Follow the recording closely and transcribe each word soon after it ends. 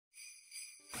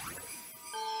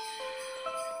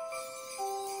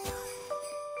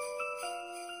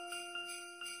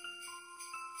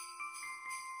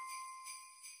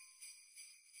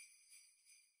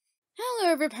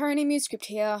Rover Pony Musescript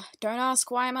here. Don't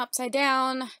ask why I'm upside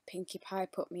down. Pinkie Pie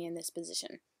put me in this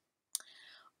position.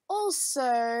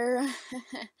 Also,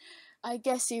 I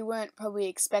guess you weren't probably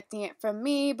expecting it from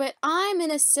me, but I'm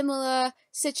in a similar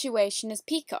situation as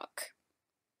Peacock.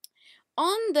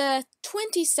 On the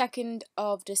 22nd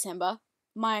of December,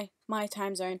 my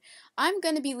time zone, I'm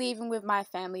going to be leaving with my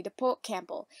family to Port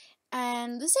Campbell.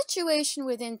 And the situation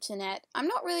with internet, I'm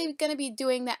not really going to be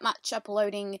doing that much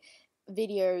uploading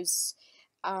videos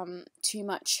too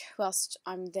much whilst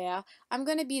I'm there. I'm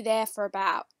going to be there for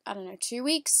about, 2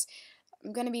 weeks.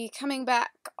 I'm going to be coming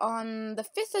back on the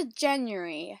 5th of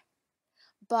January.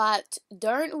 But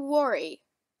don't worry.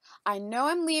 I know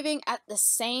I'm leaving at the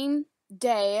same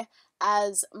day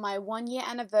as my 1-year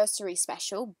anniversary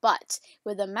special, but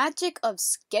with the magic of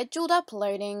scheduled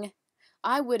uploading,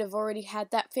 I would have already had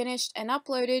that finished and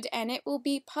uploaded, and it will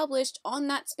be published on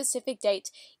that specific date,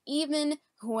 even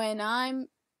when I'm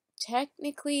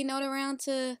technically not around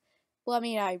to... Well, I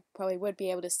mean, I probably would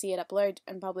be able to see it upload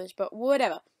and publish, but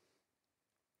whatever.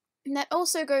 And that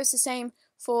also goes the same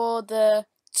for the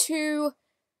 2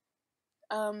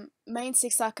 main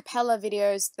 6 a cappella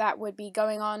videos that would be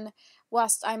going on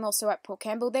whilst I'm also at Port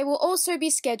Campbell. They will also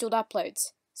be scheduled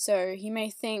uploads. So you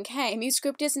may think, hey,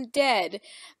 Musescript isn't dead.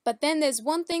 But then there's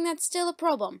one thing that's still a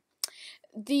problem.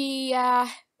 The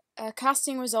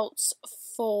casting results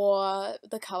for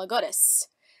The Color Goddess.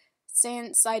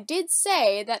 Since I did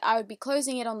say that I would be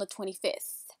closing it on the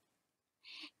 25th.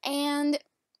 And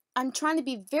I'm trying to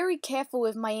be very careful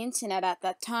with my internet at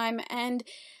that time, and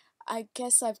I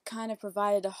guess I've kind of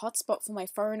provided a hotspot for my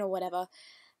phone or whatever.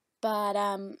 But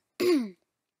I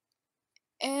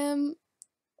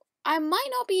might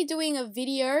not be doing a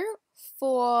video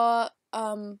for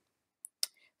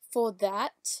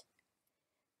that,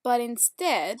 but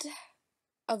instead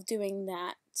of doing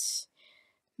that,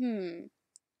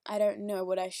 I don't know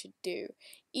what I should do.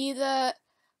 Either,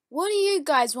 what do you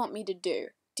guys want me to do?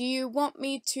 Do you want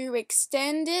me to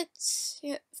extend it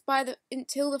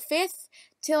until the 5th,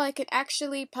 till I can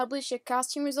actually publish a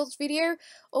casting results video,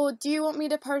 or do you want me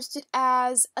to post it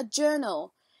as a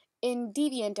journal in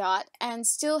DeviantArt and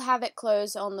still have it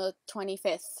close on the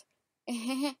 25th?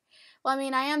 Well, I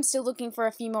mean, I am still looking for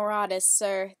a few more artists,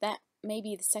 so that may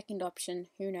be the second option,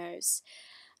 who knows.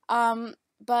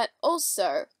 But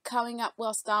also, coming up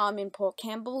whilst I'm in Port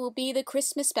Campbell will be the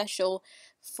Christmas special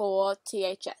for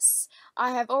THS. I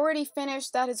have already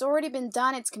finished, that has already been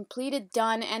done, it's completed,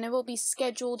 done, and it will be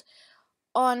scheduled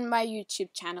on my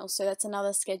YouTube channel, so that's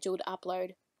another scheduled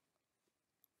upload.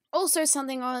 Also,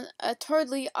 something on a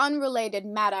totally unrelated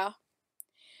matter.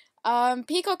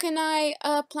 Peacock and I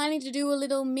are planning to do a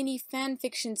little mini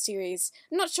fanfiction series.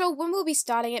 I'm not sure when we'll be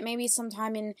starting it, maybe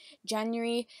sometime in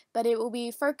January, but it will be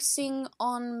focusing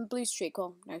on Blue Streak.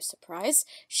 Well, no surprise.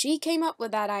 She came up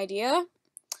with that idea.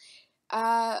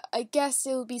 I guess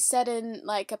it will be set in,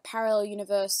 like, a parallel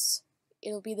universe.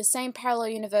 It'll be the same parallel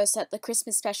universe that the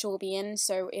Christmas special will be in,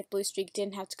 so if Blue Streak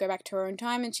didn't have to go back to her own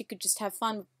time and she could just have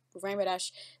fun with Rainbow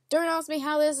Dash. Don't ask me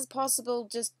how this is possible,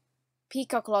 just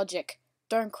Peacock logic.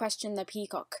 Don't question the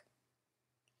Peacock.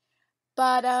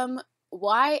 But,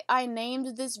 why I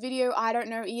named this video, I don't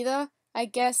know either. I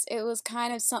guess it was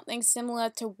kind of something similar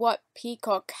to what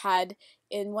Peacock had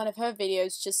in one of her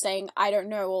videos, just saying, I don't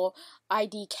know, or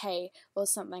IDK, or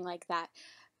something like that.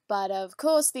 But, of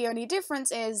course, the only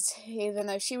difference is, even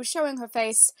though she was showing her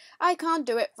face, I can't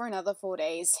do it for another 4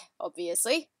 days,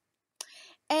 obviously.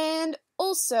 And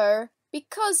also,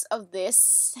 because of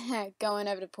this, going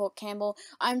over to Port Campbell,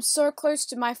 I'm so close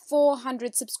to my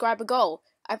 400 subscriber goal.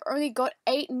 I've only got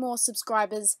 8 more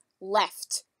subscribers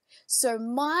left. So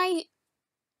my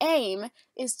aim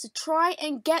is to try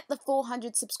and get the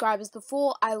 400 subscribers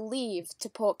before I leave to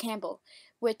Port Campbell,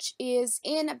 which is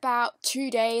in about 2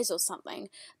 days or something.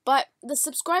 But the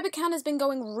subscriber count has been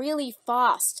going really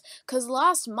fast, because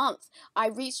last month I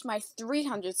reached my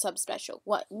 300 sub special,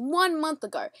 1 month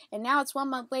ago, and now it's 1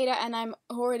 month later and I'm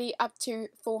already up to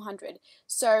 400.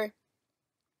 So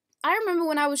I remember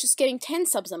when I was just getting 10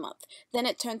 subs a month, then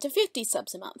it turned to 50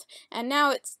 subs a month, and now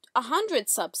it's 100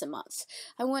 subs a month.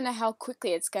 I wonder how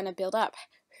quickly it's going to build up.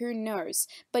 Who knows?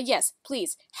 But yes,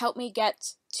 please, help me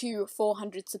get to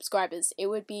 400 subscribers. It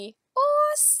would be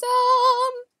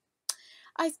awesome!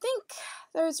 I think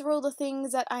those are all the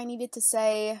things that I needed to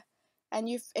say, and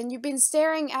you've been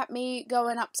staring at me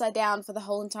going upside down for the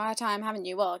whole entire time, haven't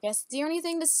you? Well, I guess it's the only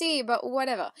thing to see, but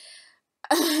whatever.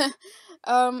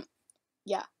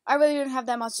 Yeah, I really don't have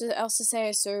that much else to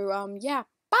say, so, yeah.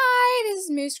 Bye! This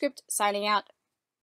is Musescript, signing out.